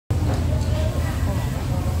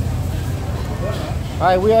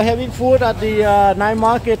Hi, we are having food at the night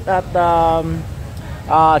market at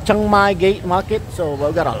Chiang Mai Gate Market. So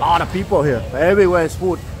we've got a lot of people here. Everywhere is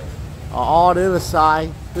food. All the other side.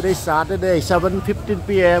 Today Saturday, 7:15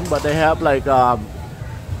 p.m. But they have like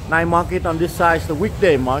night market on this side. It's the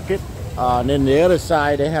weekday market. And then the other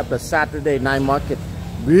side they have the Saturday night market.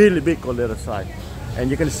 Really big on the other side. And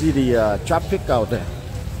you can see the traffic out there.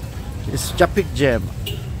 It's traffic jam.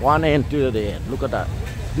 One end to the end. Look at that.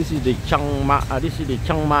 This is the Chiang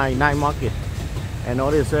Mai night market, and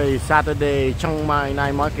all this is Saturday Chiang Mai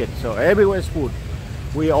night market. So everywhere is food.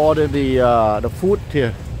 We order the food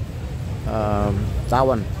here. That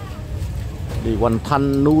one, the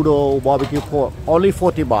wonton noodle barbecue pork, only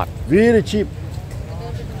 40 baht, very cheap.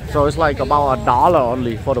 So it's like about $1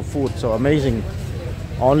 only for the food. So amazing,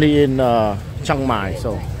 only in Chiang Mai.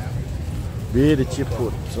 So very cheap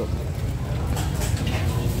food.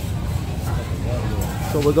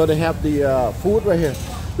 So we're going to have the food right here.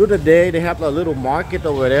 During the day, they have a little market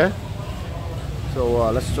over there.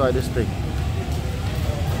 So let's try this thing.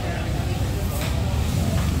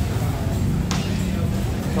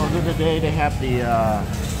 So during the day, they have the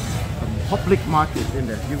public market in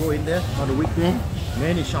there. You go in there on the weekday,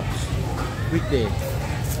 many shops. Weekday.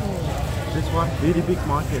 This one, really big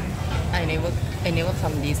market. I never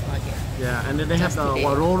come this market. Yeah, and then they have the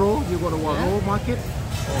Waroro. You go to Waroro market.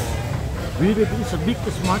 Oh. Really, it's the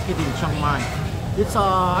biggest market in Chiang Mai. It's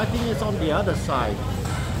I think it's on the other side.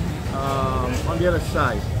 On the other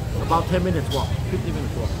side, about 10 minutes walk, 15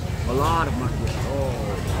 minutes walk. A lot of market. Oh,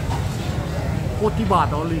 40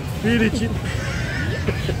 baht only, really cheap.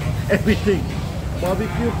 Everything,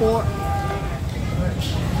 barbecue pork.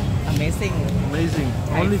 Amazing. Amazing.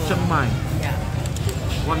 Only Chiang Mai. Yeah.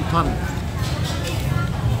 1 ton.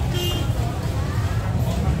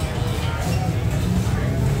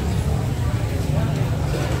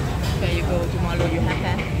 Tomorrow you have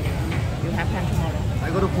plan? You have plan tomorrow? I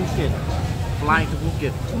go to Phuket. Flying to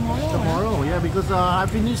Phuket. Tomorrow? Tomorrow, yeah, because I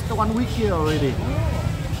finished 1 week here already.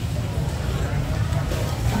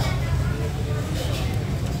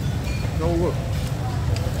 Go work.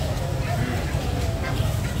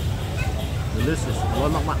 Delicious.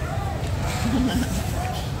 Ngon lắm ạ.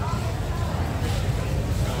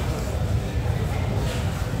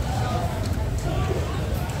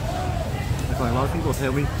 A lot of people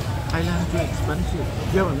tell me Thailand too expensive.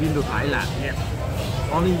 You haven't been to Thailand yet.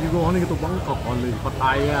 Only to Bangkok only. But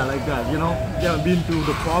I like that, you know. You haven't been to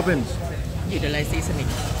the province. You don't like seasoning?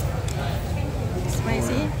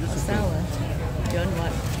 Spicy? Sour? Don't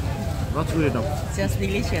want? Not sweet enough. Just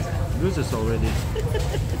delicious. This is already.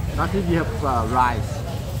 I think you have rice,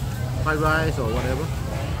 fried rice or whatever.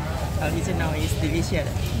 Original is delicious.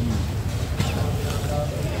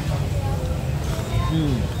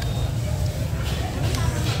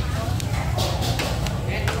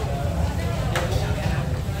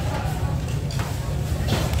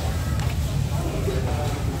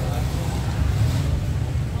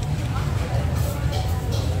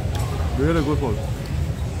 Really good food.